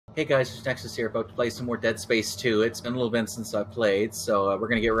Hey guys, NeusNexus here, about to play some more Dead Space 2. It's been a little bit since I played, so we're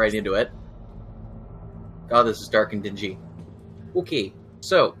gonna get right into it. God, this is dark and dingy. Okay,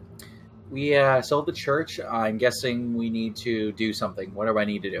 so, we sold the church. I'm guessing we need to do something. What do I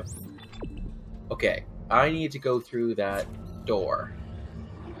need to do? Okay, I need to go through that door.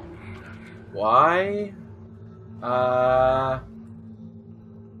 Why?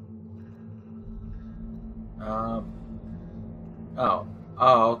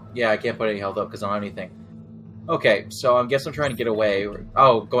 Oh, yeah, I can't put any health up because I don't have anything. Okay, so I guess I'm trying to get away.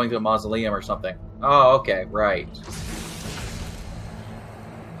 Oh, going to a mausoleum or something. Oh, okay, right.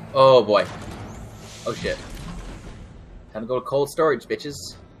 Oh, boy. Oh, shit. Time to go to cold storage, bitches.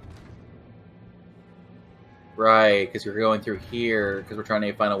 Right, because we're going through here, because we're trying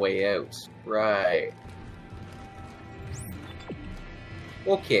to find a way out. Right.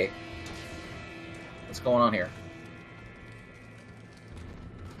 Okay. What's going on here?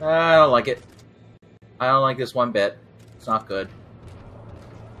 I don't like it. I don't like this one bit. It's not good.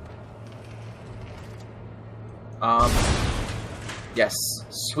 Yes.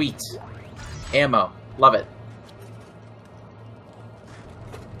 Sweet. Ammo. Love it.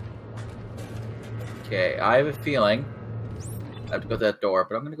 Okay, I have a feeling I have to go to that door,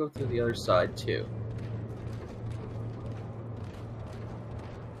 but I'm going to go through the other side, too.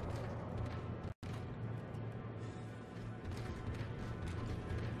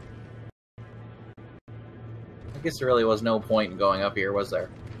 I guess there really was no point in going up here, was there?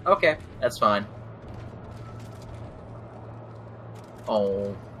 Okay, that's fine.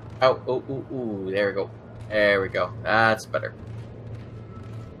 Oh. Oh, ooh, there we go. There we go. That's better.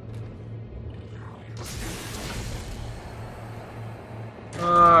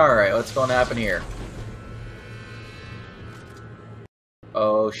 Alright, what's going to happen here?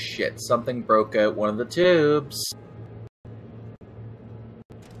 Oh shit, something broke out one of the tubes.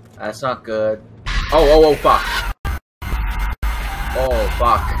 That's not good. Oh, fuck. Oh,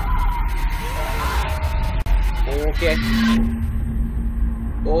 fuck. Okay.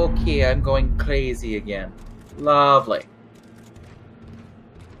 Okay, I'm going crazy again. Lovely.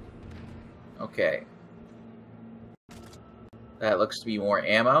 Okay. That looks to be more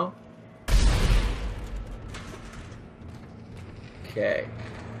ammo. Okay.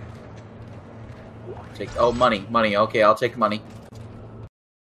 Oh, money. Okay, I'll take money.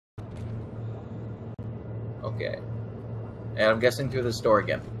 Okay. And I'm guessing through this door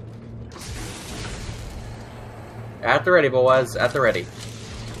again. At the ready, boys. At the ready.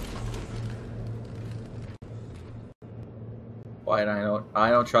 Why I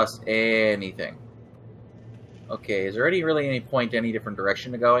don't trust anything. Okay, is there really any point any different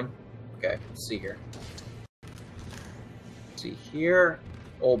direction to going? Okay, let's see here. Let's see here.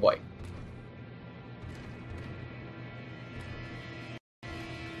 Oh boy.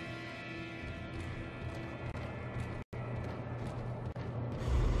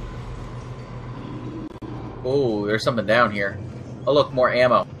 Oh, there's something down here. Oh look, more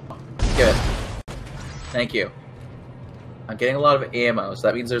ammo. Good. Thank you. I'm getting a lot of ammo, so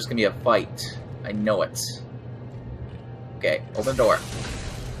that means there's gonna be a fight. I know it. Okay, open the door.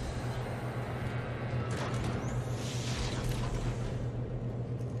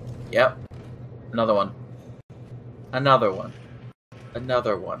 Yep. Another one. Another one.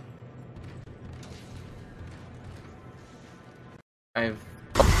 Another one.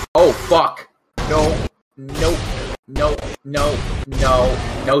 Oh, fuck! No. Nope. No. No.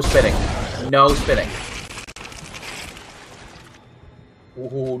 No. No spitting. No spitting.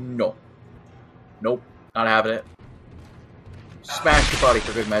 Oh, no. Nope. Not having it. Smash your body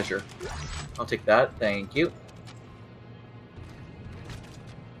for good measure. I'll take that. Thank you.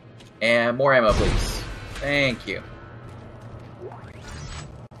 And more ammo, please. Thank you.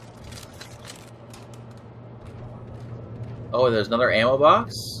 Oh, there's another ammo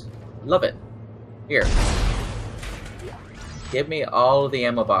box? Love it. Here. Give me all of the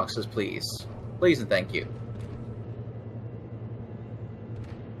ammo boxes, please. Please and thank you.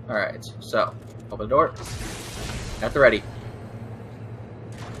 Alright, so, open the door. At the ready.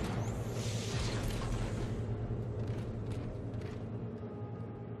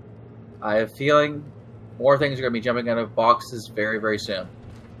 I have a feeling more things are going to be jumping out of boxes very, very soon.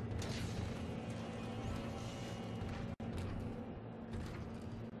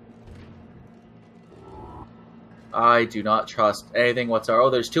 I do not trust anything whatsoever. Oh,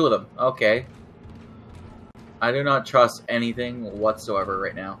 there's two of them. Okay. I do not trust anything whatsoever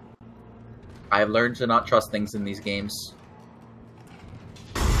right now. I have learned to not trust things in these games.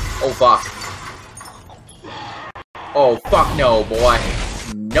 Oh, fuck. Oh, fuck no, boy.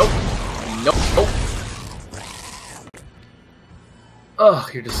 Nope. Nope. Nope.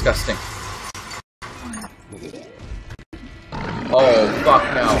 Ugh, you're disgusting. Oh, fuck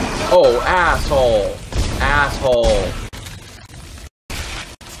no. Oh, asshole. Asshole.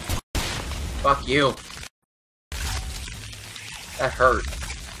 Fuck you. That hurt.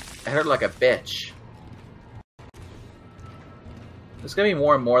 That hurt like a bitch. There's gonna be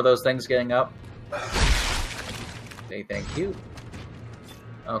more and more of those things getting up. Okay, thank you.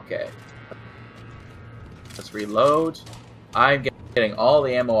 Okay. Let's reload. I'm getting all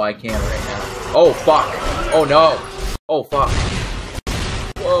the ammo I can right now. Oh, fuck! Oh, no! Oh, fuck.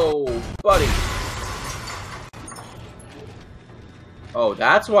 Whoa, buddy. Oh,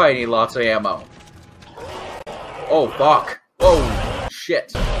 that's why I need lots of ammo. Oh, fuck. Whoa,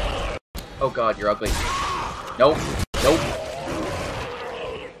 shit. Oh, God, you're ugly. Nope. Nope.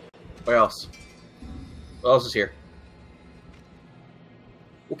 What else? What else is here?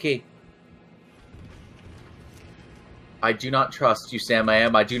 Okay. I do not trust you, Sam I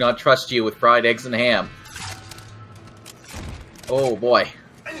am. I do not trust you with fried eggs and ham. Oh, boy.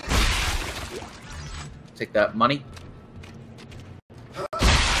 Take that money.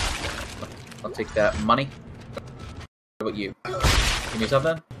 I'll take that money. What about you? Give me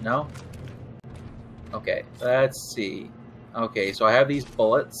something? No? Okay, let's see. Okay, so I have these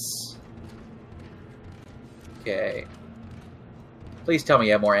bullets. Okay. Please tell me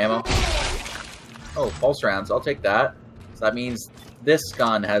you have more ammo. Oh, pulse rounds. I'll take that. So that means this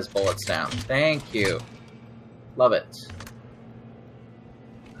gun has bullets now. Thank you. Love it.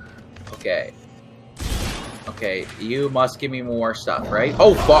 Okay. Okay, you must give me more stuff, right?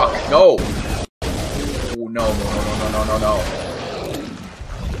 Oh, fuck! No! Oh, no, no, no, no, no, no, no.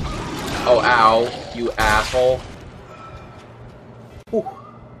 Oh, ow. You asshole. Whew.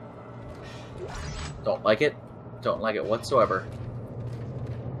 Don't like it. Don't like it whatsoever.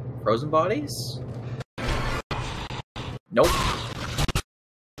 Frozen bodies? Nope.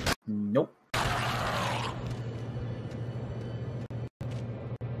 Nope.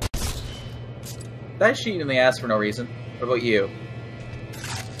 That sheet in the ass for no reason. What about you?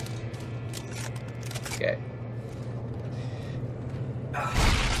 Okay.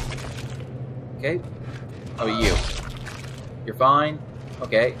 Okay. How about you? You're fine?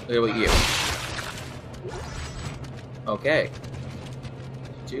 Okay. What about you? Okay.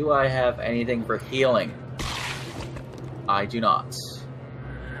 Do I have anything for healing? I do not.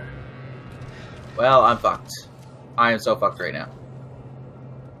 Well, I'm fucked. I am so fucked right now.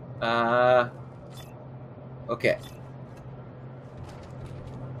 Okay.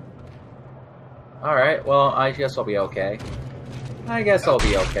 Alright, well, I guess I'll be okay. I guess I'll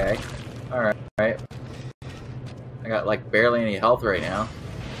be okay. Alright. I got, like, barely any health right now.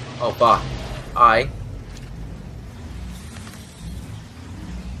 Oh, fuck.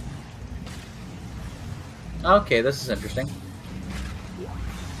 Okay, this is interesting.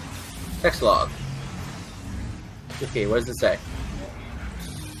 Text log. Okay, what does it say?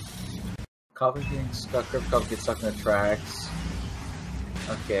 Coffin getting stuck, coffin gets stuck in the tracks.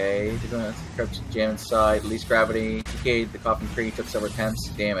 Okay, the crept jam inside, least gravity. Okay, the coffin tree took several attempts,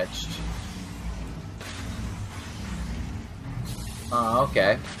 damaged.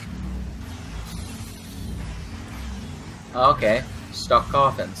 Okay. Okay, stuck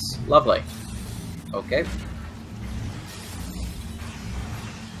coffins. Lovely. Okay.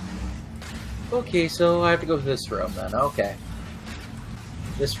 Okay, so I have to go to this room then. Okay.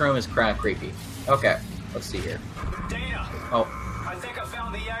 This room is kind of creepy. Okay, let's see here. Dana! Oh. I think I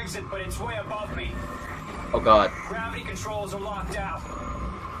found the exit, but it's way above me. Oh, God. Gravity controls are locked out.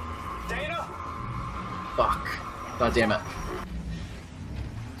 Dana? Fuck. God damn it.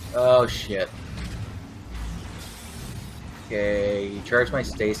 Oh, shit. Okay, charge my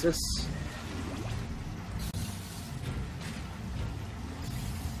stasis.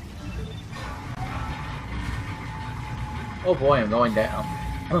 Oh boy, I'm going down.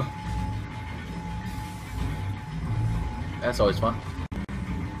 That's always fun.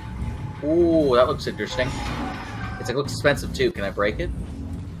 Ooh, that looks interesting. It looks expensive too. Can I break it?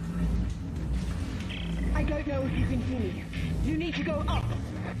 I don't know if you can hear me. You need to go up.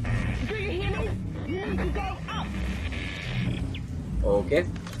 Do you hear me? You need to go up. Okay.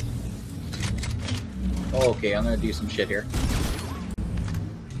 Okay, I'm gonna do some shit here.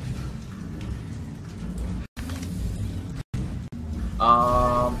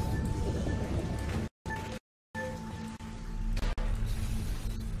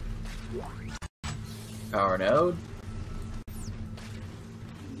 Power node.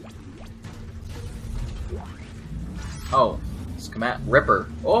 Oh, schematic Ripper.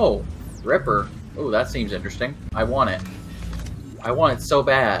 Oh, Ripper. Oh, that seems interesting. I want it. I want it so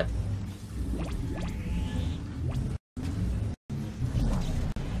bad.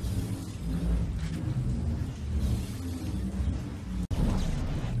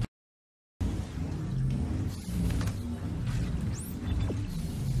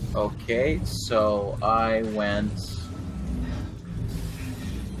 Okay, so I went...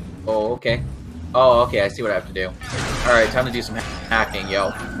 Oh, okay. Oh, okay, I see what I have to do. Alright, time to do some hacking,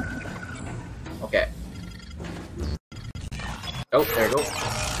 yo. Okay. Oh, there you go.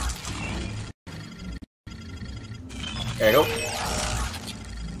 There you go.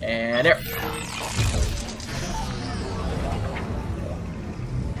 And there.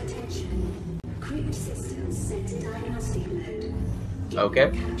 Attention. Crypt systems set to diagnostic mode.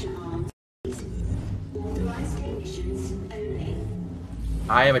 Okay. Authorized technicians only.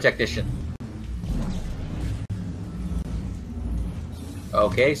 I am a technician.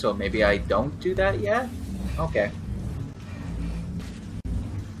 Okay, so maybe I don't do that yet? Okay.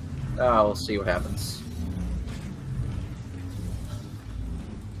 We'll see what happens.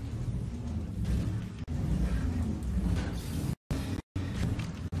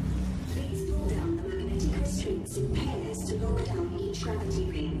 Please pull down the magnetic restraints in pairs to lock down each gravity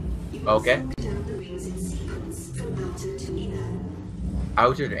ring. You must Okay. lock down the rings in sequence from outer to inner.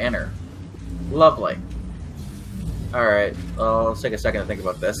 Outer to inner. Lovely. Alright, let's take a second to think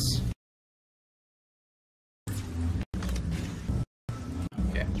about this.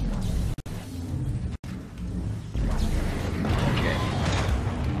 Okay. Okay.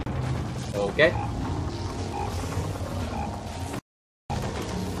 Okay.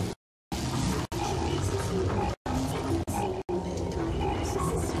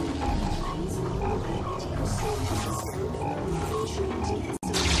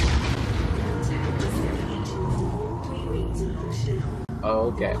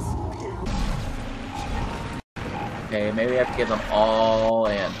 Okay. Okay, maybe I have to get them all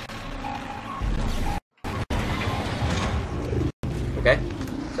in. Okay,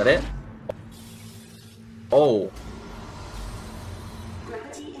 is that it? Oh.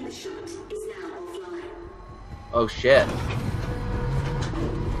 Gravity in the shunt is now offline. Oh shit.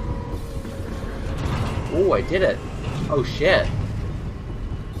 Oh, I did it. Oh shit.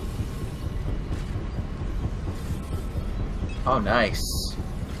 Oh, nice.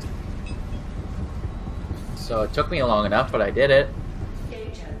 So it took me long enough, but I did it.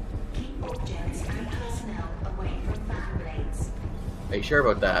 Danger. Keep objects and personnel away from fan blades. Are you sure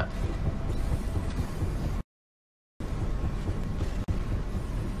about that?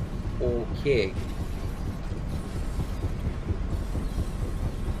 Okay.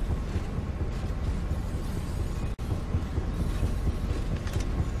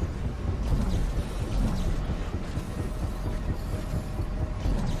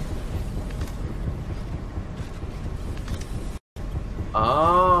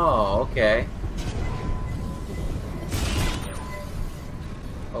 Oh, okay.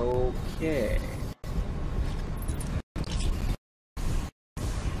 Okay.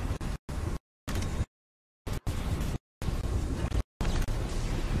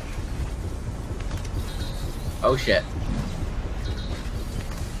 Oh shit.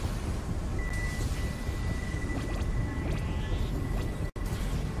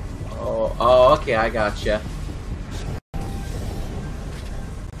 Oh, okay, I gotcha.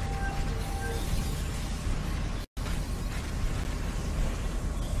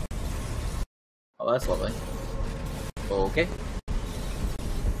 Oh, that's lovely. Okay.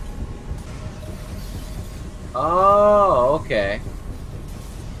 Oh, okay.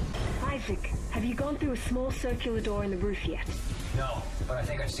 Isaac, have you gone through a small circular door in the roof yet? No, but I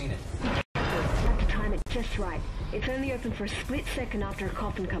think I've seen it. You have to time it just right. It's only open for a split second after a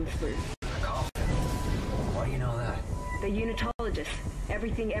coffin comes through. A coffin? Why do you know that? The unitologist.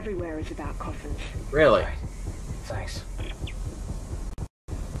 Everything everywhere is about coffins. Really? Right. Thanks.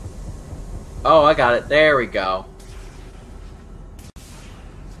 Oh, I got it. There we go.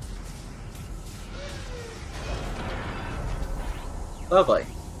 Lovely.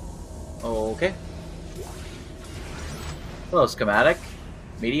 Okay. Hello, schematic.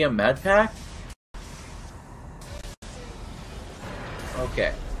 Medium med pack?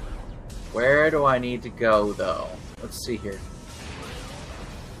 Okay. Where do I need to go, though? Let's see here.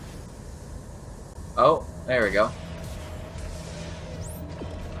 Oh, there we go.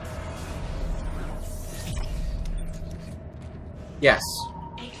 Yes.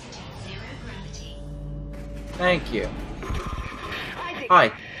 Exiting zero gravity. Thank you. Isaac!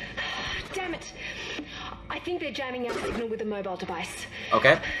 Hi. Damn it! I think they're jamming our signal with a mobile device.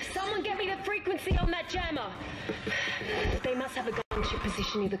 Okay. Someone get me the frequency on that jammer! They must have a gunship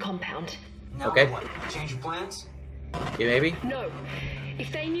position near the compound. Now Okay. what? Change your plans? Yeah, maybe? No.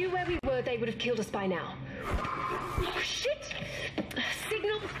 If they knew where we were, they would have killed us by now. Oh, shit!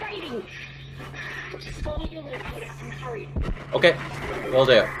 Signal's fading! Just follow your lead and hurry. Okay. Will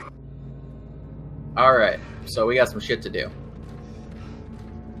do. Alright. So we got some shit to do.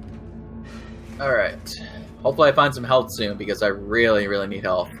 Alright. Hopefully I find some health soon, because I really, really need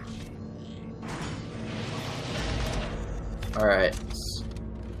health. Alright.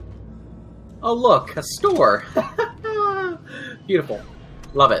 Oh look, a store! Beautiful.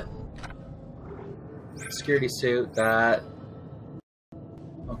 Love it. Security suit, that...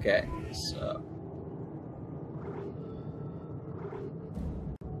 Okay, so...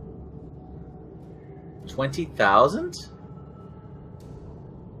 $20,000?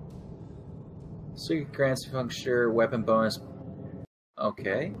 Secret grants puncture, weapon bonus.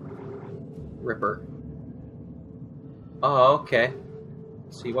 Okay. Ripper. Oh, okay.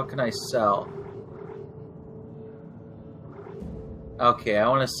 Let's see, what can I sell? Okay, I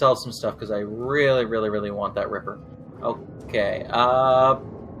want to sell some stuff because I really, really, really want that Ripper. Okay,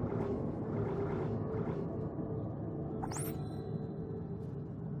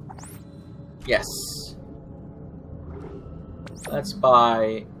 yes. Let's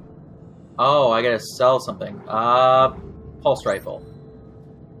buy... Oh, I gotta sell something. Pulse rifle.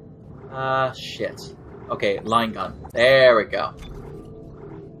 Shit. Okay, line gun. There we go.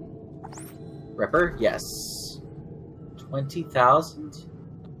 Ripper? Yes. 20,000?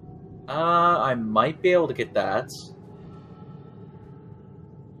 I might be able to get that.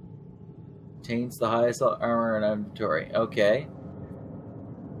 Contains the highest armor in inventory. Okay.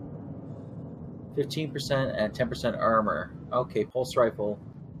 15% and 10% armor. Okay, pulse rifle.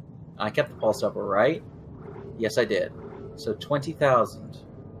 I kept the pulse rifle, right? Yes, I did. So 20,000.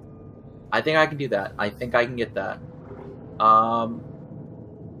 I think I can do that. I think I can get that. I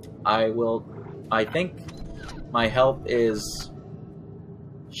think my health is...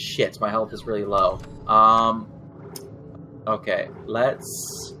 Shit, my health is really low. Okay,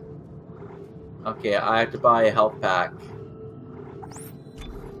 let's... Okay, I have to buy a health pack.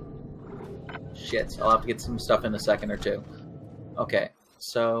 Shit, I'll have to get some stuff in a second or two. Okay,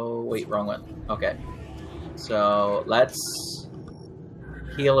 so... Wait, wrong one. Okay. So, let's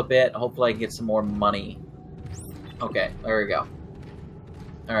heal a bit. Hopefully I can get some more money. Okay, there we go.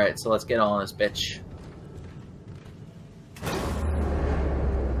 Alright, so let's get on this bitch.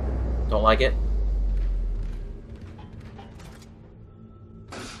 Don't like it?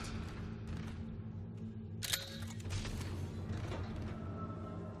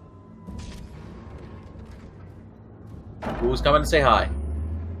 Who's coming to say hi?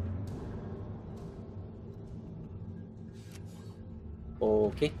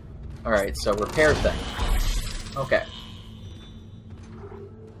 Okay. Alright, so repair thing. Okay.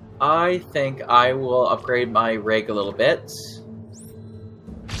 I think I will upgrade my rig a little bit.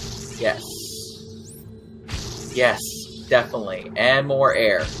 Yes. Yes, definitely. And more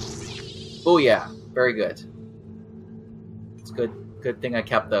air. Oh yeah, very good. It's good thing I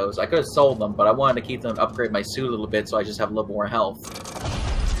kept those. I could have sold them, but I wanted to keep them, upgrade my suit a little bit so I just have a little more health.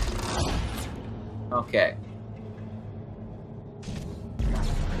 Okay.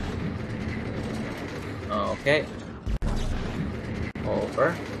 Okay.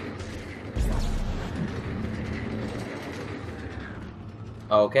 Over.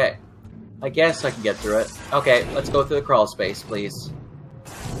 Okay. I guess I can get through it. Okay, let's go through the crawl space, please.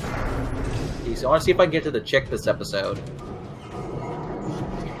 So I want to see if I can get to the chick this episode.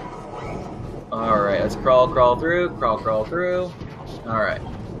 Alright, let's crawl through. Crawl through. Alright.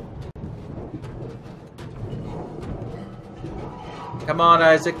 Come on,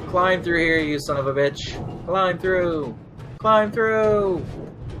 Isaac. Climb through here, you son of a bitch. Climb through. Climb through.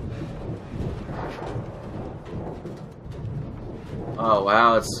 Oh,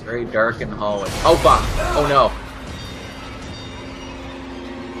 wow, it's very dark in the hallway. Oh, fuck! Oh, no.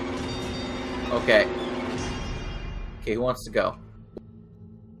 Okay. Okay, who wants to go?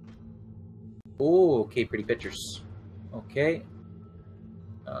 Ooh, okay, pretty pictures. Okay.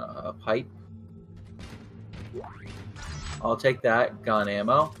 Pipe. I'll take that. Gun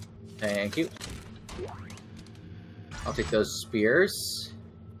ammo. Thank you. I'll take those spears.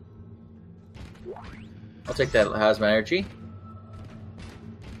 I'll take that hazmat energy.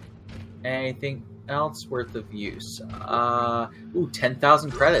 Anything else worth of use? Ooh,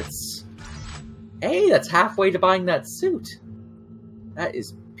 10,000 credits. Hey, that's halfway to buying that suit. That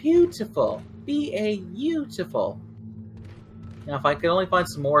is beautiful. Beautiful. Now, if I could only find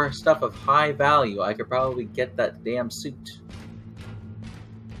some more stuff of high value, I could probably get that damn suit.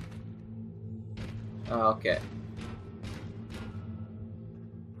 Okay.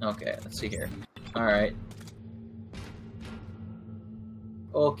 Okay, let's see here. Alright.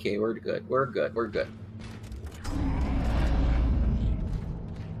 Okay, we're good. We're good. We're good.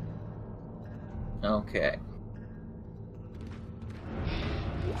 Okay.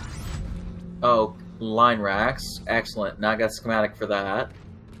 Oh, line racks. Excellent. Now I got a schematic for that.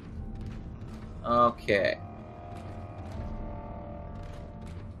 Okay.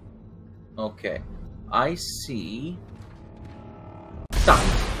 Okay. I see. Stop.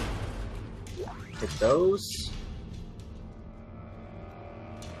 Hit those.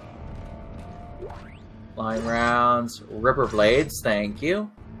 Line rounds. Ripper blades, thank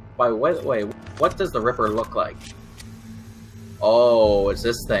you. Wait, what does the Ripper look like? Oh, it's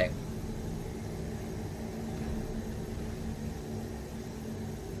this thing.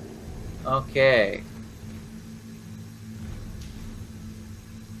 Okay.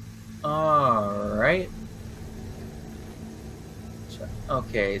 Alright.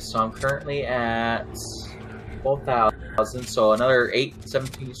 Okay, so I'm currently at 12,000, so another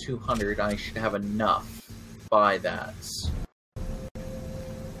 17,200. I should have enough to buy that.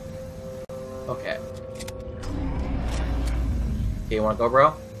 Okay. Okay, you wanna go,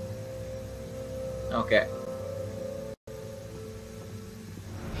 bro? Okay.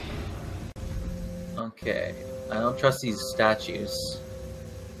 Okay. I don't trust these statues.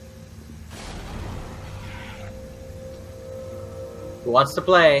 Who wants to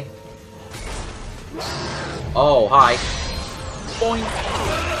play? Oh, hi. Boing.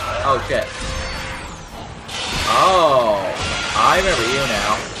 Oh, shit. Oh, I remember you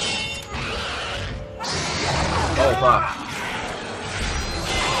now. Oh, fuck.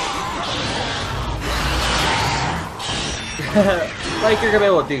 Like you're gonna be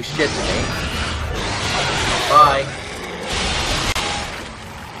able to do shit to me. Bye.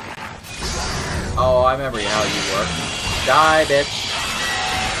 Oh, I remember how you work. Die, bitch.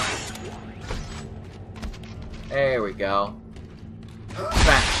 There we go.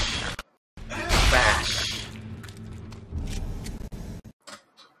 Bash. Bash.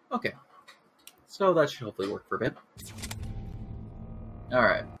 Okay. So that should hopefully work for a bit.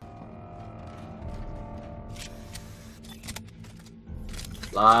 Alright.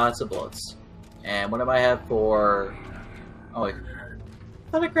 Lots of bullets. And what do I have for... Oh wait.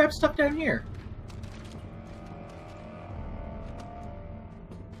 I thought I grabbed stuff down here.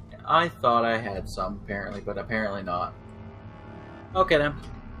 I thought I had some, apparently, but apparently not. Okay, then.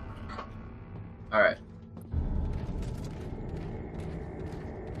 Alright.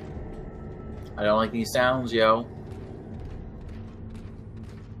 I don't like these sounds, yo.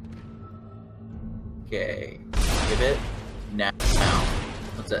 Okay. Give it. Now.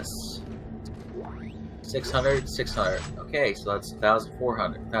 What's this? 600, 600. Okay, so that's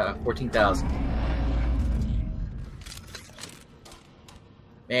 1,400. 14,000.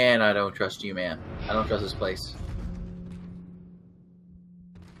 Man, I don't trust you, man. I don't trust this place.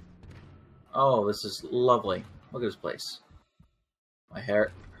 Oh, this is lovely. Look at this place. My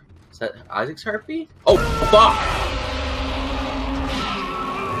hair... Is that Isaac's heartbeat? Oh, fuck!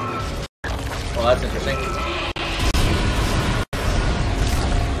 Well, that's interesting.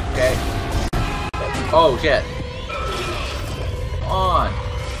 Okay. Oh, shit. On.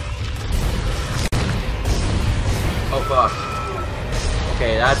 Oh, fuck.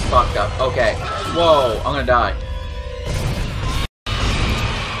 Okay, that's fucked up. Okay. Whoa, I'm gonna die.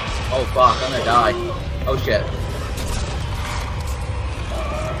 Oh fuck, I'm gonna die. Oh shit.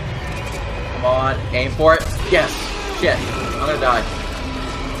 Come on, aim for it. Yes! Shit, I'm gonna die.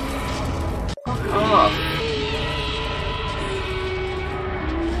 Fuck off.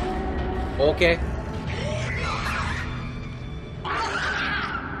 Okay.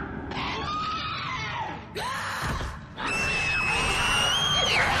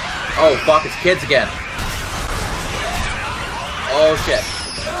 Oh fuck, it's kids again. Oh shit.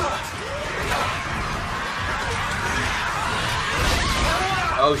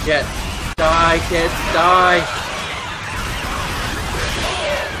 Oh shit. Die, kids, die.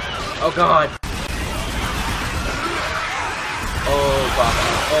 Oh god. Oh fuck.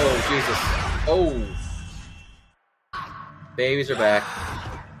 Oh Jesus. Oh. Babies are back.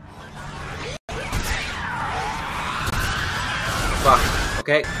 Fuck.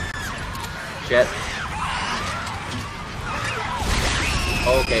 Okay. Shit.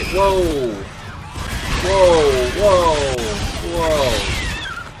 Okay. Whoa. Whoa. Whoa. Whoa.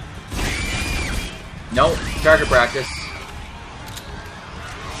 Nope. Target practice.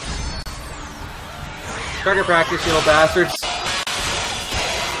 Target practice, you little bastards.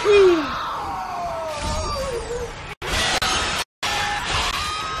 Whee!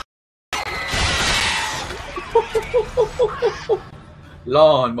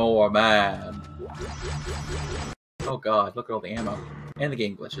 Lawnmower man. Oh god, look at all the ammo. And the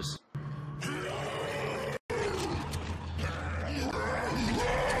game glitches.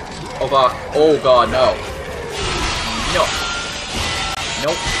 Oh fuck. Oh god, no. No.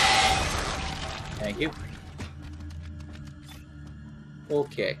 Nope. Thank you.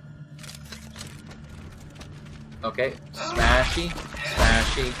 Okay. Okay, smashy,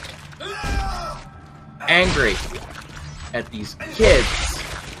 smashy. Angry at these kids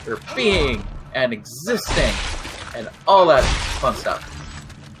for being and existing and all that fun stuff.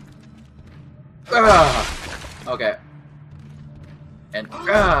 Okay. And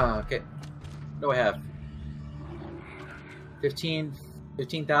okay. What do I have?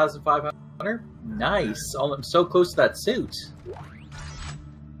 15,500? Nice. Oh, I'm so close to that suit.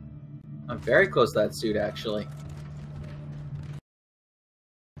 I'm very close to that suit, actually.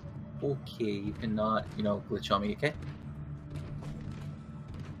 Okay, you cannot, glitch on me, okay?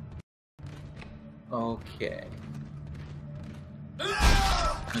 Okay.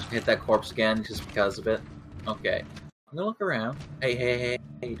 I'm just gonna hit that corpse again, just because of it. Okay. I'm gonna look around. Hey,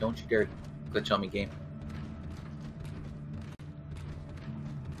 don't you dare glitch on me, game.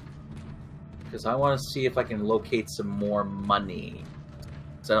 Because I want to see if I can locate some more money.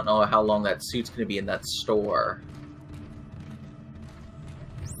 Because I don't know how long that suit's gonna be in that store.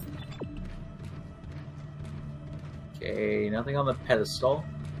 Okay, nothing on the pedestal.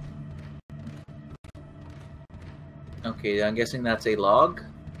 Okay, I'm guessing that's a log.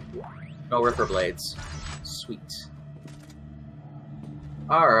 No ripper blades. Sweet.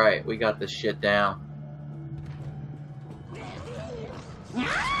 Alright, we got this shit down.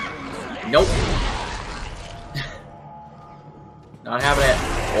 Nope. Not having it.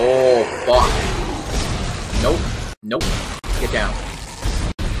 Oh, fuck. Nope. Nope. Get down.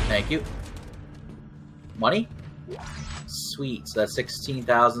 Thank you. Money? Sweet. So that's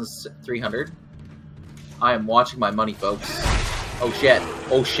 16,300. I am watching my money, folks. Oh shit.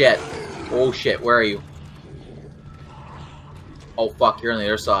 Oh shit. Oh shit. Where are you? Oh fuck, you're on the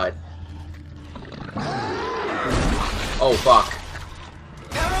other side. Oh fuck.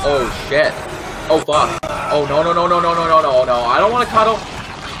 Oh shit. Oh fuck. Oh no. I don't want to cuddle.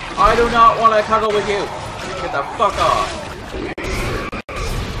 I do not want to cuddle with you. Get the fuck off.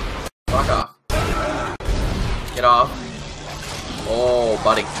 Fuck off. Get off. Oh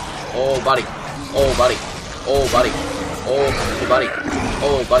buddy. Oh buddy. Oh buddy. Oh buddy. Oh buddy.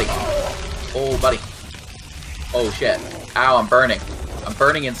 Oh buddy. Oh buddy. Oh shit. Ow, I'm burning. I'm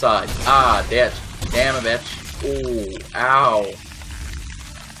burning inside. Ah, bitch. Damn it, bitch. Ooh, ow.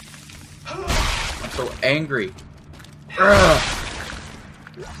 I'm so angry. Ugh.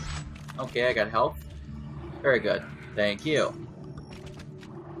 Okay, I got health. Very good. Thank you.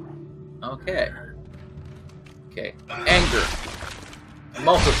 Okay. Okay. Anger.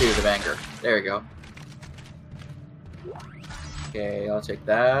 Multitude of anger. There you go. Okay, I'll take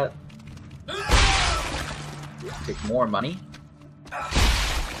that. Take more money.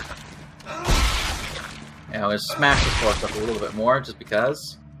 And I'm going to smash the corpse up a little bit more, just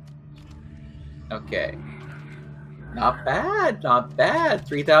because. Okay. Not bad, not bad.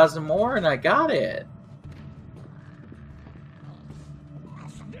 3,000 more and I got it.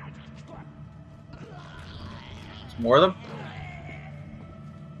 There's more of them?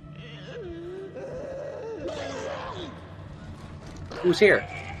 Who's here?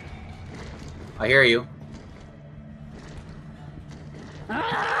 I hear you.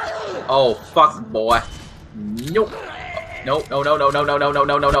 Oh, fuck, boy. Nope. Nope, no.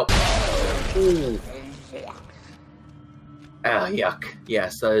 Ooh. Ah, yuck.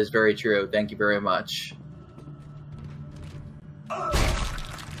 Yes, that is very true. Thank you very much. I'll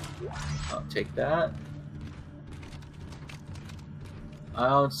take that. I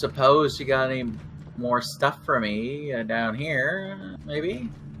don't suppose you got any more stuff for me down here, maybe?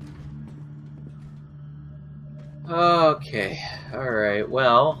 Okay. Alright,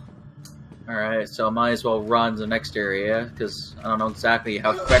 well. Alright, so I might as well run to the next area, because I don't know exactly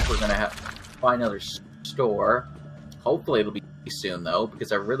how quick we're going to find another store. Hopefully it'll be soon, though,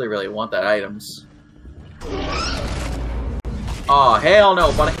 because I really, really want that items. Oh, hell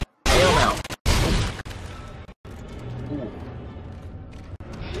no, buddy. Hell no.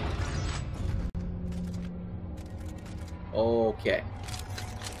 Ooh. Okay.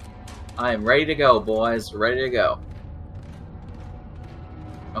 I am ready to go, boys. Ready to go.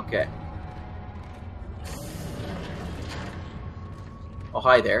 Okay. Oh,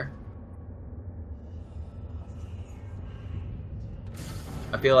 hi there.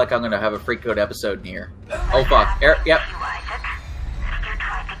 I feel like I'm going to have a freak out episode in here. Oh, fuck. Yep. You tried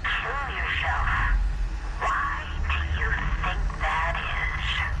to kill yourself. Why do you think that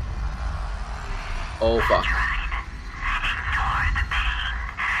is? Oh, fuck. Ignore the pain.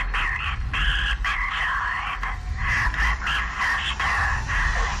 Bury it deep inside. Let me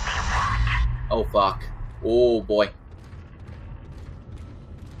fester. Let me watch. Oh, fuck. Oh, boy.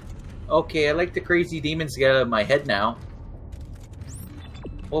 Okay, I like the crazy demons to get out of my head now.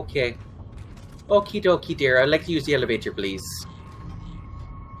 Okay. Okie dokie, dear. I'd like to use the elevator, please.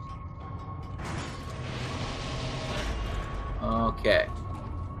 Okay.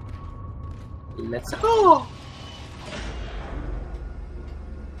 Let's go!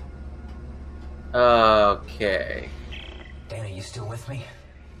 Okay. Dana, you still with me?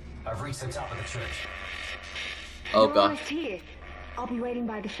 I've reached the top of the church. Oh We're god. almost here. I'll be waiting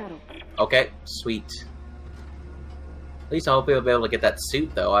by the shuttle. Okay, sweet. At least I hope we'll be able to get that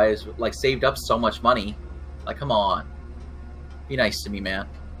suit, though. I was, like, saved up so much money. Like, come on. Be nice to me, man.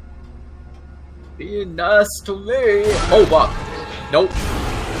 Be nice to me! Oh, fuck. Nope.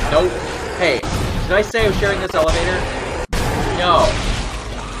 Nope. Hey, did I say I was sharing this elevator? No.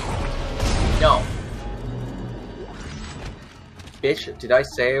 No. Bitch, did I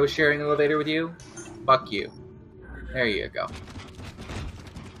say I was sharing the elevator with you? Fuck you. There you go.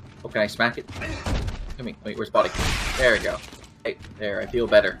 Oh, can I smack it? Come here. Wait, where's Body? There we go. Hey, there, I feel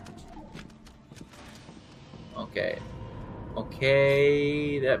better. Okay.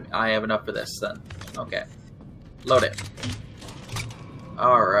 Okay, that, I have enough for this then. Okay. Load it.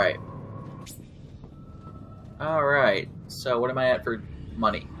 Alright. Alright. So, what am I at for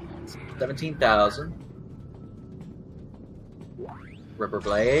money? 17,000. Rubber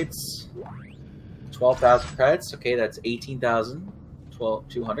blades. 12,000 credits. Okay, that's 18,000.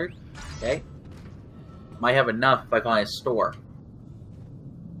 200. Okay. Might have enough if I find a store.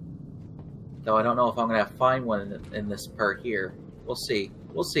 Though I don't know if I'm going to find one in this part here. We'll see.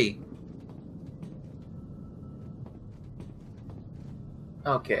 We'll see.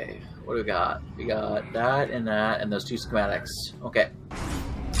 Okay. What do we got? We got that, and those two schematics. Okay.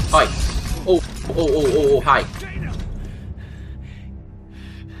 Hi. Oh, hi.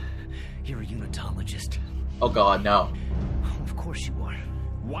 You're a unitologist. Oh god, no. Of course you are.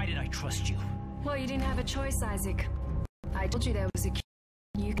 Why did I trust you? Well, you didn't have a choice, Isaac. I told you there was a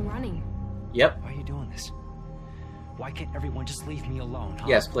you can running. Yep. Why are you doing this? Why can't everyone just leave me alone, huh?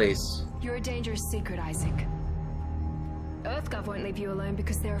 Yes, please. You're a dangerous secret, Isaac. EarthGov won't leave you alone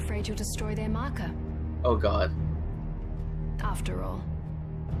because they're afraid you'll destroy their marker. Oh god. After all,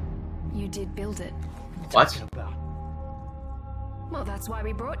 you did build it. What? About? Well, that's why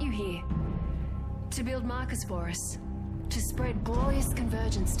we brought you here. To build markers for us. To spread glorious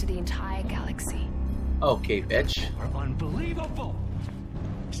convergence to the entire galaxy. Okay, bitch. Are unbelievable!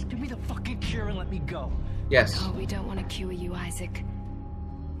 Just give me the fucking cure and let me go. Yes. Oh, we don't want to cure you, Isaac.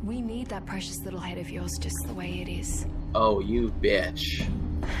 We need that precious little head of yours just the way it is. Oh, you bitch.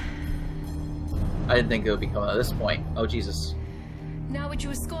 I didn't think it would be coming at this point. Oh, Jesus. Now would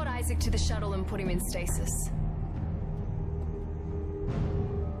you escort Isaac to the shuttle and put him in stasis?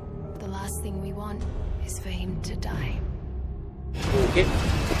 The last thing we want is for him to die. Okay.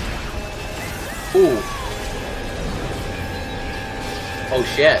 Ooh. Oh,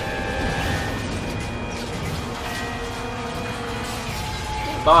 shit.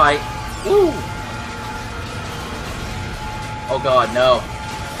 Bye. Woo! Oh god, no.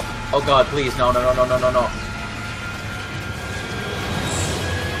 Oh god, please, no.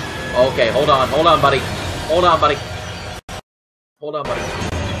 Okay, hold on, buddy. Hold on, buddy.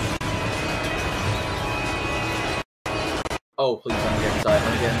 Oh, please, let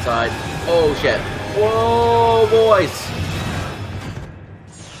me get inside, Oh, shit. Whoa, boys!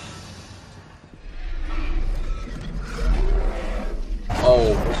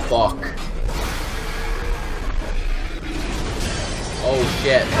 Oh, fuck. Oh,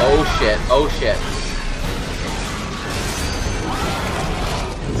 shit.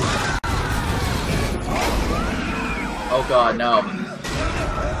 Oh, god, no.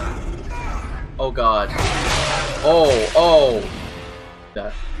 Oh, god. Oh.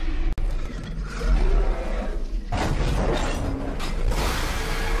 That.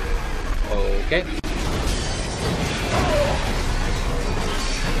 Okay.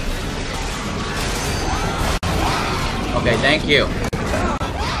 Okay, thank you.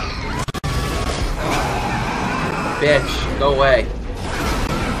 Bitch, go away.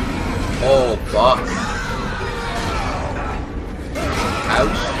 Oh, fuck.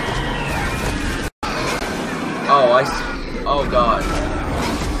 Ouch. Oh, I see. Oh, God.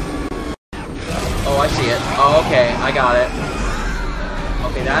 Oh, I see it. Oh, okay, I got it.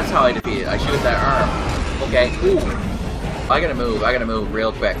 Okay, that's how I defeat it. I shoot that arm. Okay, ooh. I gotta move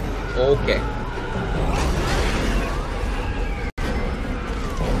real quick. Okay.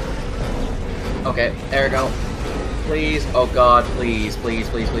 Okay, there we go. Please, oh god, please. Maybe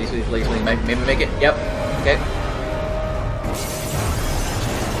make it. Yep. Okay.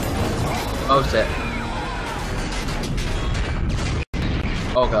 Oh shit.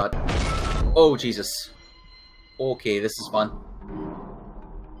 Oh god. Oh Jesus. Okay, this is fun.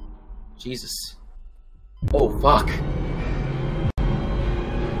 Jesus. Oh, fuck.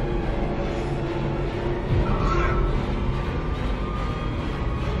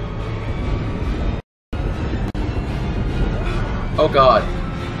 Oh, God.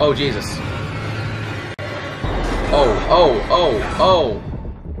 Oh, Jesus. Oh.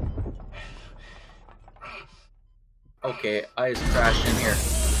 Okay, I just crashed in here.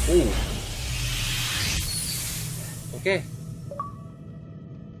 Ooh. Okay.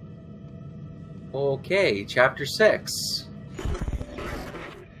 Okay, chapter 6.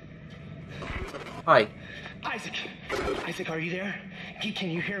 Hi. Isaac, are you there? Can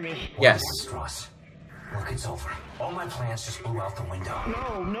you hear me? Yes. Ross. Look, it's over. All my plans just blew out the window.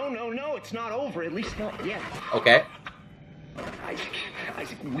 No, it's not over. At least not yet. Okay.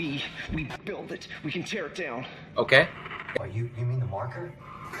 Isaac, we build it. We can tear it down. Okay. Oh, you mean the marker?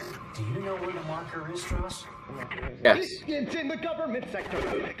 Do you know where the marker is, Ross? Yes. It's in the government sector.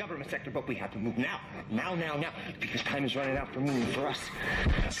 But we have to move now. Now. Because time is running out for me and for us.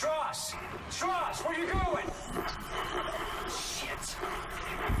 Ross, where you going? Shit.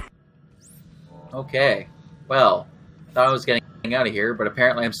 Okay. Well, I thought I was getting out of here, but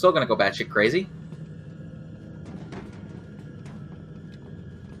apparently I'm still gonna go batshit crazy.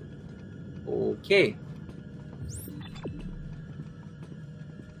 Okay.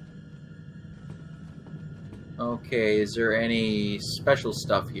 Okay, is there any special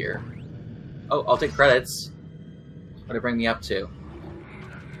stuff here? Oh, I'll take credits. What did it bring me up to?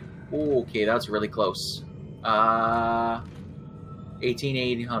 Okay, that's really close.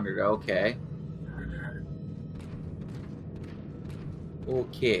 18,800, okay.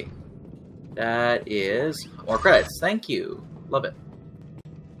 Okay. That is more credits. Thank you. Love it.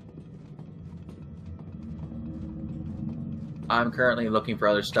 I'm currently looking for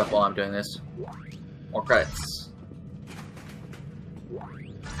other stuff while I'm doing this. More credits.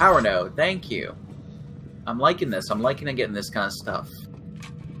 Power node, thank you. I'm liking this. I'm liking getting this kind of stuff.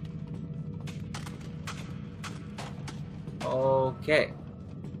 Okay.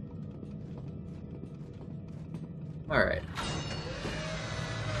 Alright.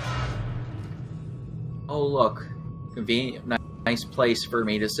 Oh, look. Convenient, nice place for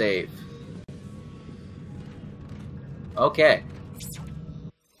me to save. Okay.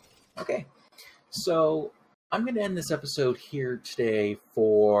 Okay. So, I'm going to end this episode here today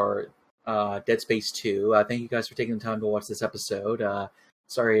for Dead Space 2. Thank you guys for taking the time to watch this episode.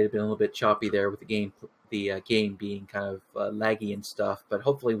 Sorry it had been a little bit choppy there with the game being kind of laggy and stuff, but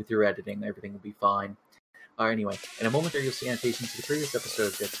hopefully with your editing, everything will be fine. Anyway, in a moment there you'll see annotations to the previous episode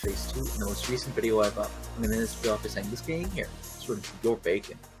of Dead Space 2 and the most recent video I've up. I'm going to end this video off by saying this game here is sort of your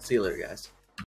bacon. See you later, guys.